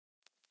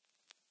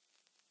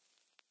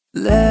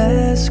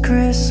Last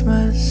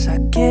Christmas I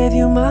gave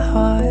you my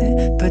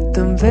heart, but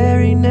the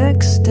very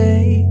next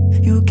day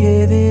you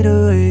gave it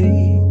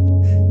away.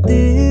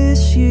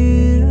 This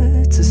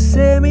year, to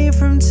save me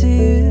from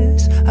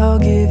tears, I'll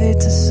give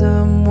it to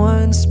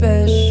someone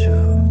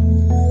special.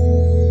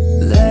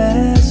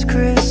 Last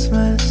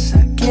Christmas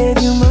I gave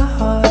you my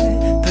heart,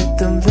 but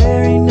the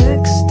very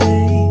next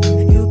day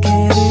you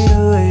gave it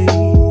away.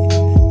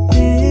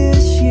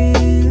 This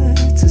year,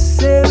 to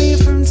save me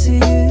from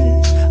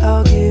tears,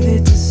 I'll give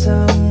it to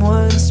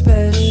someone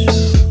special.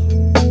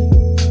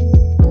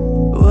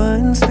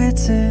 Once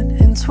bitten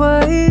and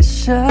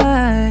twice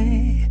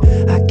shy,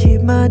 I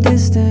keep my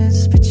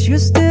distance, but you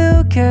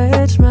still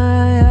catch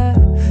my eye.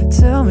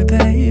 Tell me,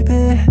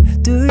 baby,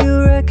 do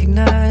you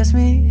recognize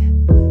me?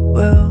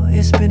 Well,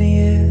 it's been a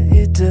year,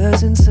 it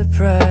doesn't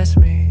surprise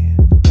me.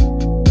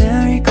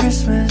 Merry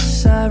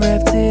Christmas, I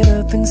wrapped it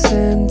up and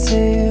sent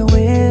it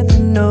with a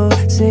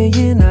note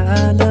saying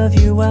I love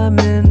you, I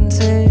meant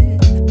it.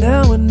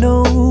 Now I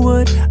know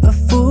what a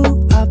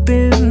fool I've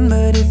been,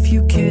 but if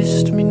you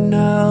kissed me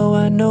now,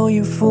 I know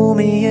you fool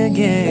me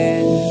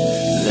again.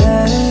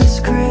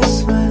 Last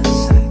Christmas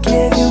I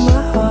gave you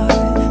my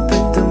heart,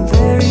 but the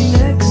very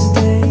next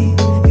day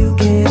you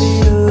gave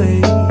it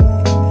away.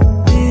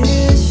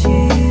 This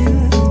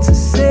year, to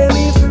save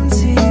me from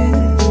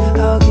tears,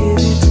 I'll give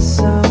it to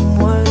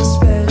someone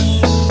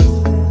special.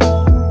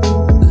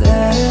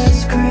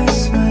 Last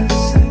Christmas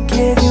I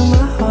gave you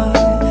my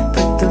heart,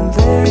 but the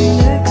very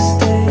next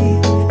day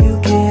you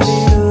gave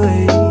it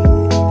away.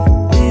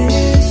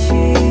 This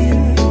year,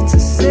 to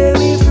save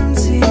me from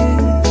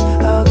tears,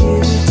 I'll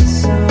give it to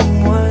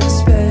someone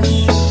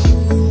special.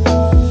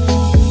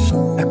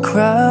 A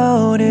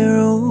crowded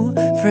room,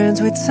 friends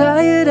with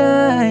tired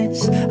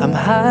eyes, I'm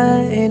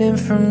hiding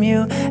from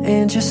you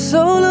and your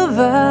soul of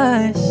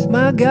ice.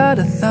 My God,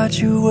 I thought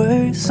you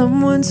were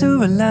someone to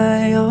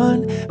rely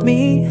on.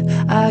 Me,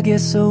 I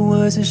guess I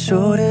was a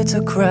shoulder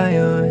to cry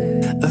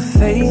on. A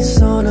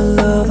face on a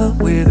lover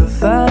with a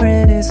fire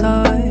in his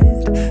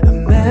heart. A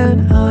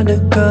man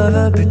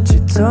undercover, but you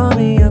tore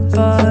me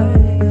apart.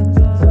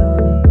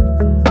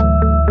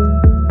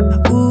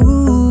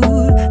 Ooh,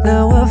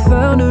 now I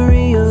found a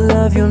real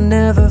love, you'll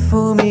never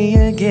fool me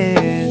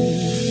again.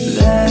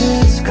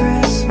 Last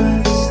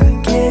Christmas I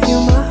gave you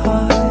my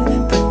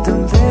heart, but the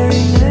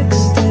very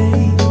next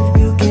day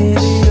you gave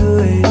it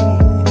away.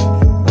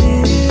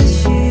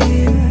 This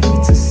year,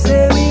 to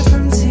save me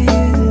from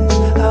tears,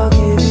 I'll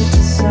give it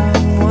to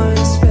someone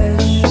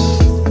special.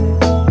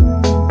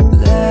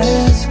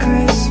 Last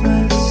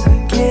Christmas I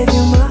gave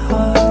you my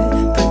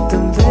heart, but the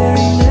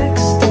very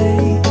next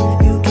day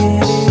you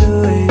gave it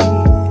away.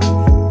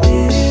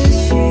 This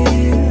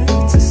year,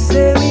 to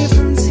save me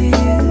from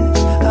tears,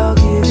 I'll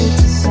give it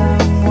to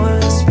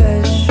someone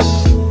special.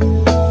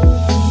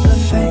 A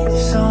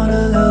face on a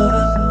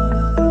lover,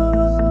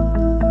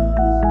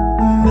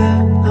 a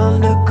man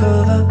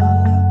undercover.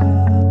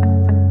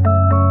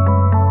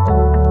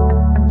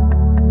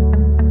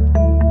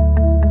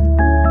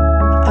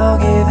 I'll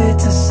give it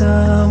to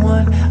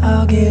someone,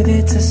 I'll give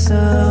it to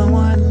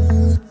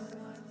someone.